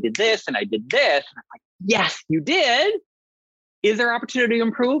this and I did this and I did this. And I'm like, yes, you did. Is there opportunity to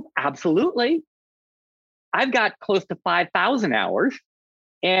improve? Absolutely. I've got close to 5,000 hours,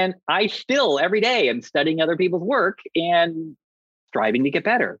 and I still every day am studying other people's work and striving to get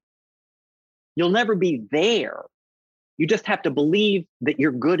better. You'll never be there. You just have to believe that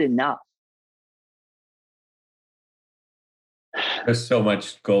you're good enough. There's so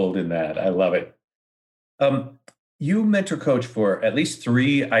much gold in that. I love it. You mentor coach for at least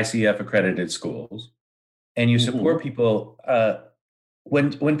 3 ICF accredited schools, and you support people.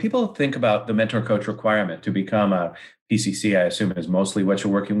 When people think about the mentor coach requirement to become a PCC, I assume is mostly what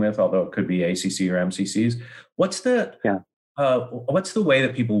you're working with, although it could be ACC or MCCs. What's the way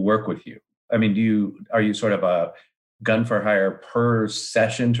that people work with you? I mean, are you sort of a gun for hire per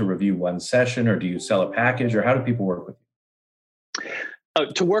session to review one session, or do you sell a package, or how do people work with you?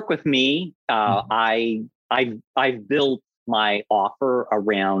 To work with me, I've built my offer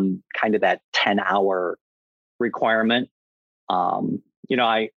around kind of that 10-hour requirement.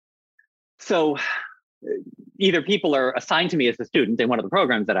 So either people are assigned to me as a student in one of the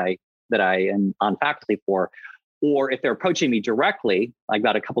programs that I am on faculty for, or if they're approaching me directly, I've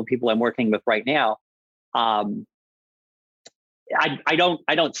got a couple of people I'm working with right now. I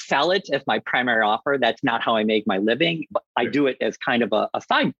don't sell it as my primary offer. That's not how I make my living, but I do it as kind of a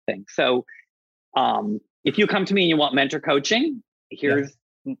side thing. So if you come to me and you want mentor coaching, here's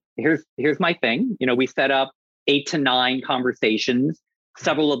my thing. We set up 8 to 9 conversations.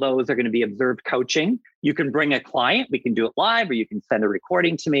 Several of those are going to be observed coaching. You can bring a client, we can do it live, or you can send a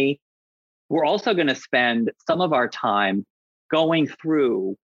recording to me. We're also going to spend some of our time going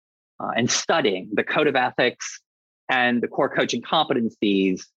through and studying the code of ethics and the core coaching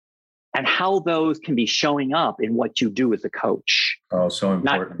competencies and how those can be showing up in what you do as a coach. Oh, so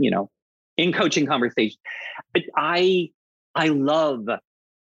important. Not, in coaching conversations. But I love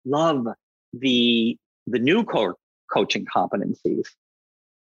the new core coaching competencies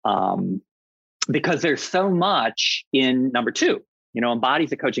because there's so much in number 2,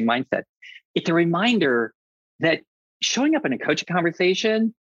 embodies a coaching mindset. It's a reminder that showing up in a coaching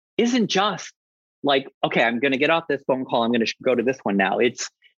conversation isn't just like, okay, I'm going to get off this phone call. I'm going to go to this one now. It's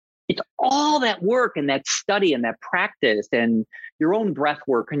all that work and that study and that practice and your own breath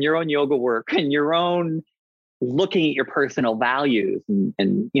work and your own yoga work and your own looking at your personal values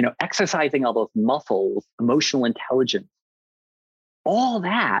and exercising all those muscles, emotional intelligence. All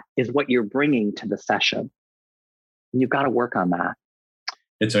that is what you're bringing to the session. And you've got to work on that.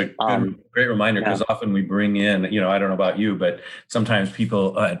 It's a great reminder, because often we bring in, I don't know about you, but sometimes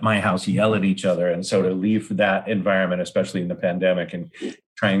people at my house yell at each other. And so to leave that environment, especially in the pandemic, and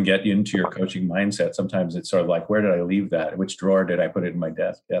try and get into your coaching mindset, sometimes it's sort of like, where did I leave that? Which drawer did I put it in my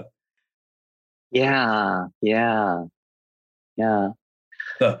desk? Yeah. You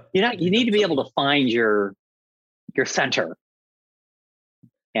need to be able to find your center.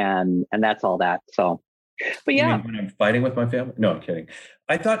 And that's all that. So, but yeah. You mean when I'm fighting with my family? No, I'm kidding.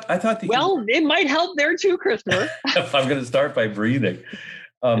 I thought that. Well, it might help there too, Christopher. I'm going to start by breathing.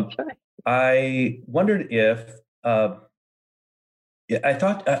 I wondered if, I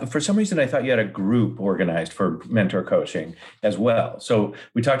thought, for some reason, I thought you had a group organized for mentor coaching as well. So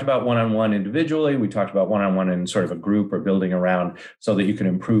we talked about one-on-one individually. We talked about one-on-one in sort of a group or building around so that you can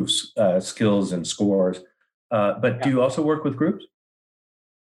improve skills and scores. But do you also work with groups?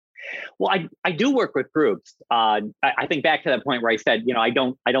 Well, I do work with groups. I think back to that point where I said, I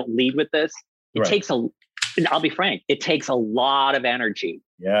don't lead with this. It takes I'll be frank, it takes a lot of energy.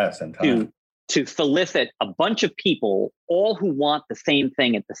 Yes, and time. To solicit a bunch of people, all who want the same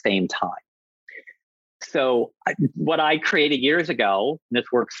thing at the same time. So what I created years ago, and this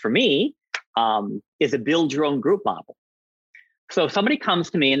works for me, is a build your own group model. So if somebody comes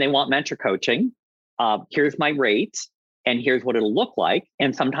to me and they want mentor coaching, here's my rate, and here's what it'll look like.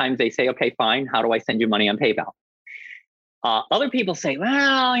 And sometimes they say, okay, fine. How do I send you money on PayPal? Other people say,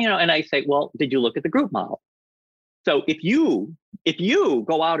 well, and I say, well, did you look at the group model? So if you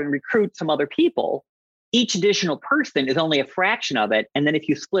go out and recruit some other people, each additional person is only a fraction of it. And then if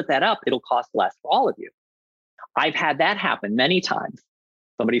you split that up, it'll cost less for all of you. I've had that happen many times.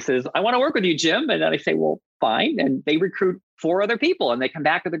 Somebody says, I want to work with you, Jim. And then I say, well, fine. And they recruit 4 other people and they come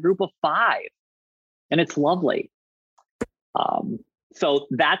back with a group of 5. And it's lovely. So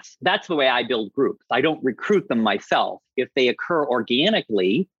that's the way I build groups. I don't recruit them myself. If they occur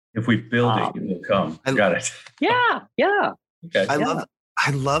organically. If we build it, it will come. Got it. Yeah. Okay.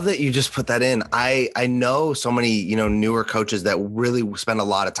 I love that you just put that in. I know so many, newer coaches that really spend a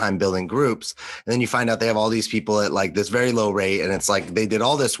lot of time building groups. And then you find out they have all these people at like this very low rate. And it's like they did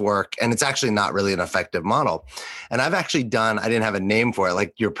all this work and it's actually not really an effective model. And I've actually done, I didn't have a name for it,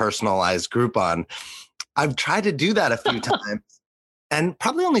 like your personalized Groupon. I've tried to do that a few times. And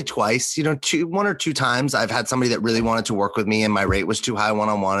probably only twice, 1 or 2 times, I've had somebody that really wanted to work with me and my rate was too high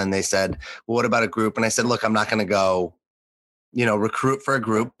one-on-one. And they said, well, what about a group? And I said, look, I'm not going to go, recruit for a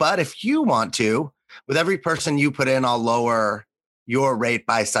group. But if you want to, with every person you put in, I'll lower your rate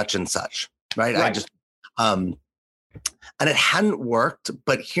by such and such. Right. I just, and it hadn't worked,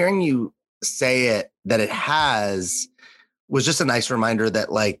 but hearing you say it, that it has, was just a nice reminder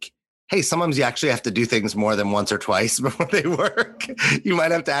that like, hey, sometimes you actually have to do things more than once or twice before they work. You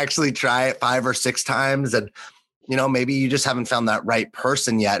might have to actually try it 5 or 6 times. And, maybe you just haven't found that right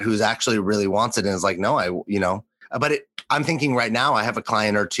person yet who's actually really wants it and is like, no, but I'm thinking right now I have a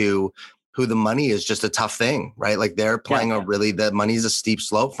client or 2 who the money is just a tough thing, right? Like they're playing the money's a steep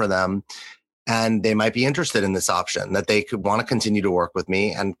slope for them. And they might be interested in this option that they could want to continue to work with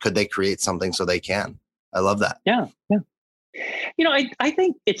me. And could they create something so they can? I love that. Yeah. I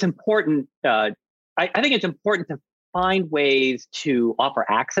think it's important. I think it's important to find ways to offer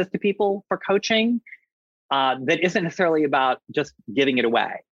access to people for coaching that isn't necessarily about just giving it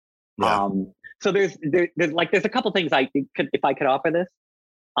away. Yeah. So there's a couple things if I could offer this.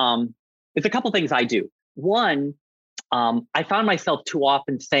 There's a couple things I do. One, I found myself too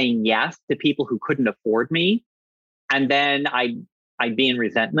often saying yes to people who couldn't afford me, and then I'd be in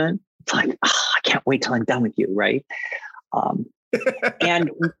resentment. It's like, I can't wait till I'm done with you, right? And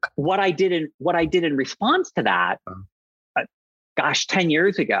what I did in response to that, 10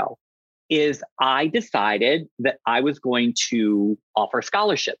 years ago, is I decided that I was going to offer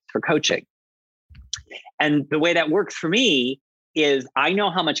scholarships for coaching. And the way that works for me is I know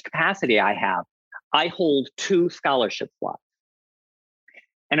how much capacity I have. I hold 2 scholarship slots.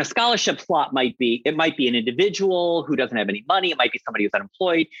 And a scholarship slot might be an individual who doesn't have any money. It might be somebody who's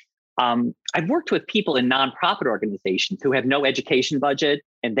unemployed. I've worked with people in nonprofit organizations who have no education budget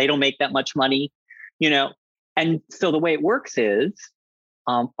and they don't make that much money, And so the way it works is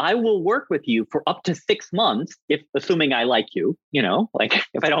I will work with you for up to 6 months, assuming I like you, like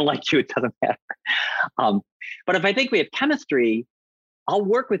if I don't like you, it doesn't matter. But if I think we have chemistry, I'll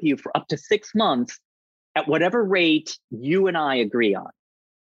work with you for up to 6 months at whatever rate you and I agree on.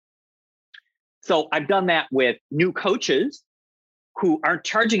 So I've done that with new coaches who aren't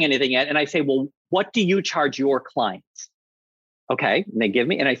charging anything yet. And I say, well, what do you charge your clients? Okay. And they give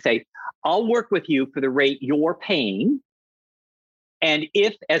me, and I say, I'll work with you for the rate you're paying. And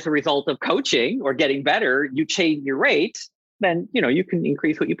if as a result of coaching or getting better, you change your rate, then, you can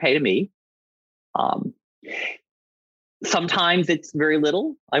increase what you pay to me. Sometimes it's very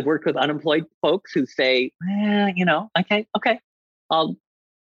little. I've worked with unemployed folks who say, okay.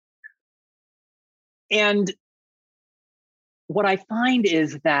 And what I find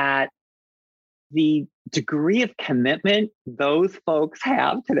is that the degree of commitment those folks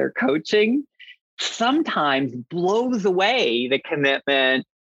have to their coaching sometimes blows away the commitment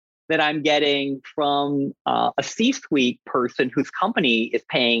that I'm getting from a C-suite person whose company is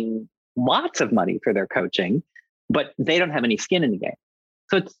paying lots of money for their coaching, but they don't have any skin in the game.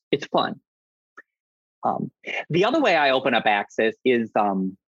 So it's fun. The other way I open up access is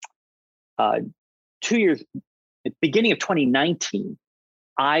 2 years, at the beginning of 2019,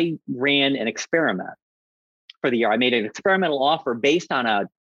 I ran an experiment for the year. I made an experimental offer based on a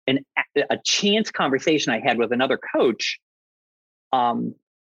chance conversation I had with another coach.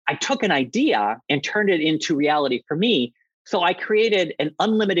 I took an idea and turned it into reality for me. So I created an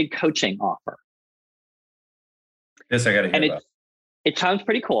unlimited coaching offer. This I got to hear about. It sounds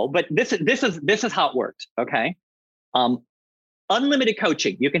pretty cool, but this is how it worked. Okay. Unlimited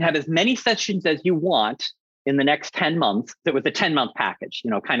coaching. You can have as many sessions as you want in the next 10 months. It was a 10-month package,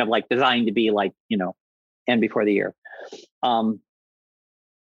 kind of like designed to be like, end before the year.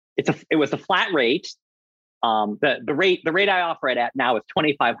 It was a flat rate. The rate I offer it at now is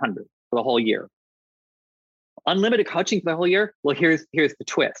 $2,500 for the whole year. Unlimited coaching for the whole year. Well, here's the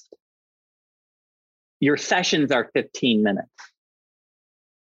twist. Your sessions are 15 minutes.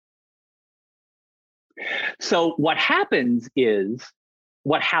 So what happened in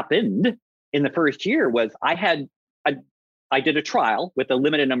the first year was I did a trial with a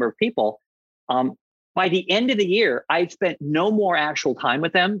limited number of people. By the end of the year, I spent no more actual time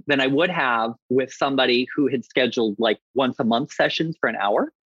with them than I would have with somebody who had scheduled like once a month sessions for an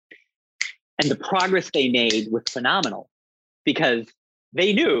hour. And the progress they made was phenomenal because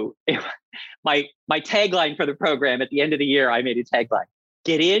they knew my tagline for the program at the end of the year, I made a tagline: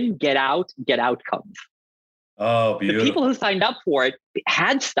 get in, get out, get outcomes. Oh, beautiful. The people who signed up for it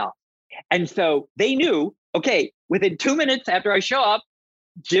had stuff. And so they knew, okay, within 2 minutes after I show up,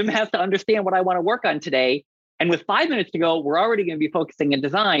 Jim has to understand what I want to work on today. And with 5 minutes to go, we're already going to be focusing on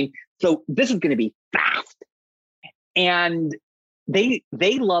design. So this is going to be fast. And they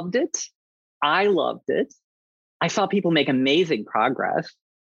loved it. I loved it. I saw people make amazing progress.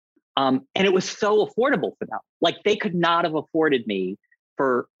 And it was so affordable for them. Like they could not have afforded me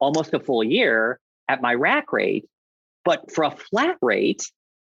for almost a full year at my rack rate, but for a flat rate,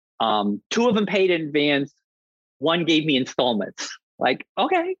 2 of them paid in advance, 1 gave me installments. Like,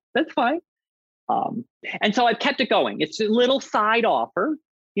 okay, that's fine. And so I've kept it going. It's a little side offer.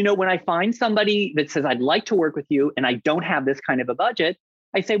 When I find somebody that says, I'd like to work with you and I don't have this kind of a budget,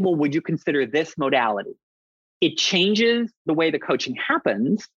 I say, well, would you consider this modality? It changes the way the coaching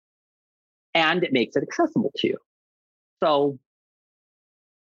happens and it makes it accessible to you. So,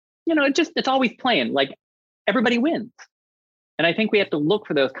 it's always playing, like everybody wins. And I think we have to look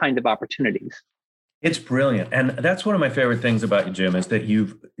for those kinds of opportunities. It's brilliant. And that's one of my favorite things about you, Jim, is that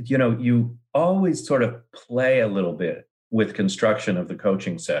you always sort of play a little bit with construction of the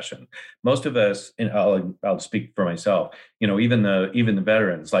coaching session. Most of us, and I'll speak for myself, even the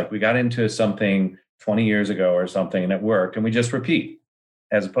veterans, like we got into something 20 years ago or something and it worked and we just repeat,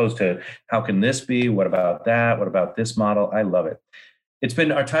 as opposed to how can this be? What about that? What about this model? I love it.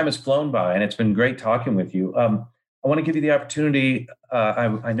 Our time has flown by and it's been great talking with you. I want to give you the opportunity.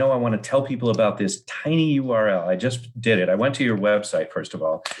 I know I want to tell people about this tiny URL. I just did it. I went to your website, first of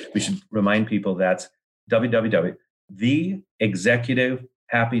all. We should remind people that's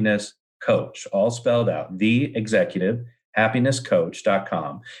www.theexecutivehappinesscoach, all spelled out,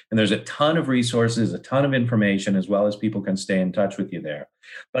 theexecutivehappinesscoach.com. And there's a ton of resources, a ton of information, as well as people can stay in touch with you there.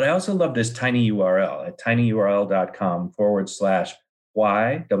 But I also love this tiny URL at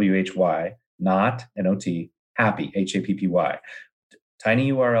tinyurl.com/why, WHY, not, N-O-T, happy, Happy,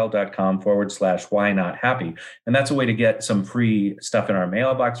 tinyurl.com/why not happy. And that's a way to get some free stuff in our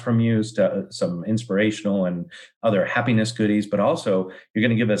mailbox from you, some inspirational and other happiness goodies, but also you're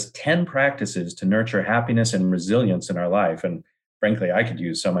going to give us 10 practices to nurture happiness and resilience in our life. And frankly, I could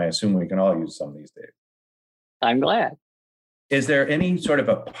use some. I assume we can all use some these days. I'm glad. Is there any sort of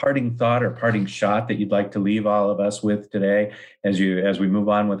a parting thought or parting shot that you'd like to leave all of us with today as we move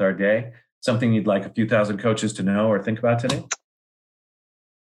on with our day? Something you'd like a few thousand coaches to know or think about today?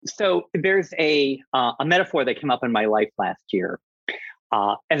 So there's a metaphor that came up in my life last year.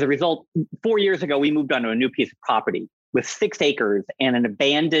 As a result, 4 years ago, we moved onto a new piece of property with 6 acres and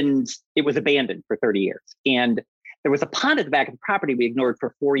it was abandoned for 30 years. And there was a pond at the back of the property we ignored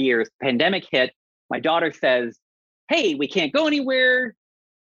for 4 years. Pandemic hit. My daughter says, hey, we can't go anywhere.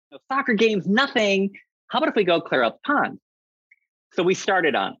 No soccer games, nothing. How about if we go clear out the pond? So we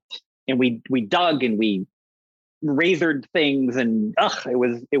started on it, and we dug and we razored things, and it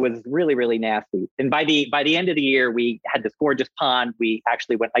was really, really nasty. And by the end of the year, we had this gorgeous pond. We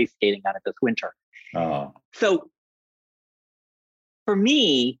actually went ice skating on it this winter. Oh. So for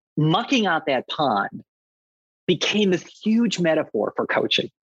me, mucking out that pond became this huge metaphor for coaching,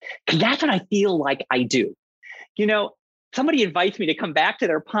 because that's what I feel like I do. Somebody invites me to come back to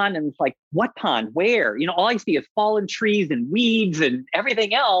their pond, and it's like, what pond? Where? All I see is fallen trees and weeds and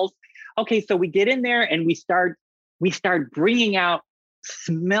everything else. Okay, so we get in there and we start bringing out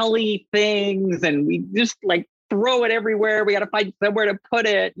smelly things, and we just like throw it everywhere. We got to find somewhere to put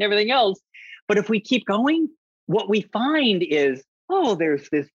it and everything else. But if we keep going, what we find is, there's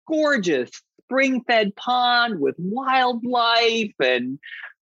this gorgeous spring-fed pond with wildlife and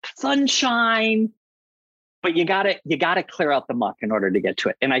sunshine. But you gotta clear out the muck in order to get to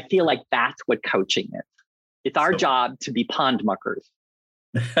it. And I feel like that's what coaching is. It's our job to be pond muckers.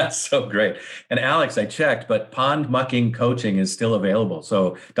 That's so great. And Alex, I checked, but pond mucking coaching is still available.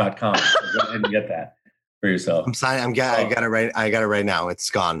 So .com. So go ahead and get that for yourself. I'm sorry. I got it right now.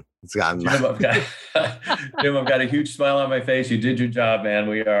 It's gone. It's gone. Jim, I've got a huge smile on my face. You did your job, man.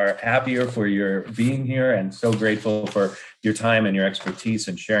 We are happier for your being here and so grateful for your time and your expertise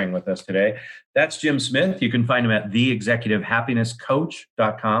and sharing with us today. That's Jim Smith. You can find him at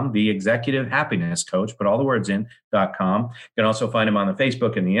theexecutivehappinesscoach.com, theexecutivehappinesscoach, put all the words in, .com. You can also find him on the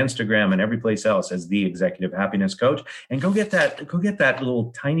Facebook and the Instagram and every place else as The Executive Happiness Coach. And go get that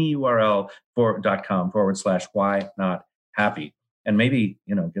little tiny URL for .com/why not happy. And maybe,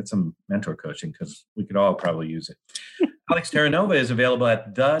 get some mentor coaching, because we could all probably use it. Alex Terranova is available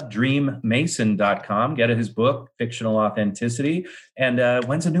at thedreammason.com. Get his book, Fictional Authenticity. And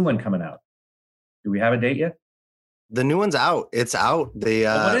when's a new one coming out? Do we have a date yet? The new one's out. It's out.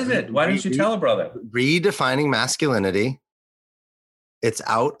 What is it? Why don't you tell a brother? Redefining Masculinity. It's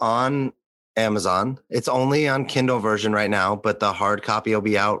out on Amazon. It's only on Kindle version right now, but the hard copy will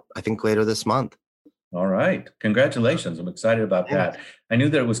be out, I think, later this month. All right. Congratulations. I'm excited about that. I knew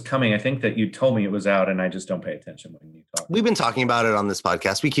that it was coming. I think that you told me it was out, and I just don't pay attention when you talk. We've been talking about it on this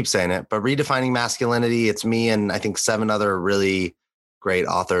podcast. We keep saying it, but Redefining Masculinity, it's me and I think 7 other really great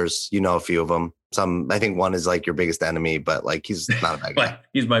authors. You know a few of them. I think one is like your biggest enemy, but like he's not a bad guy.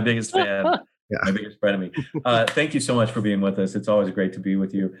 He's my biggest fan. My biggest frenemy. Thank you so much for being with us. It's always great to be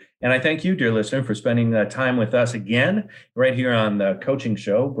with you. And I thank you, dear listener, for spending time with us again, right here on the Coaching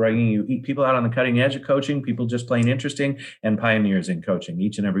Show, bringing you people out on the cutting edge of coaching, people just plain interesting, and pioneers in coaching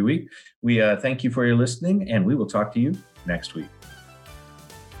each and every week. We thank you for your listening, and we will talk to you next week.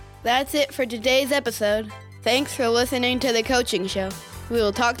 That's it for today's episode. Thanks for listening to the Coaching Show. We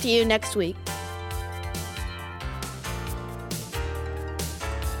will talk to you next week.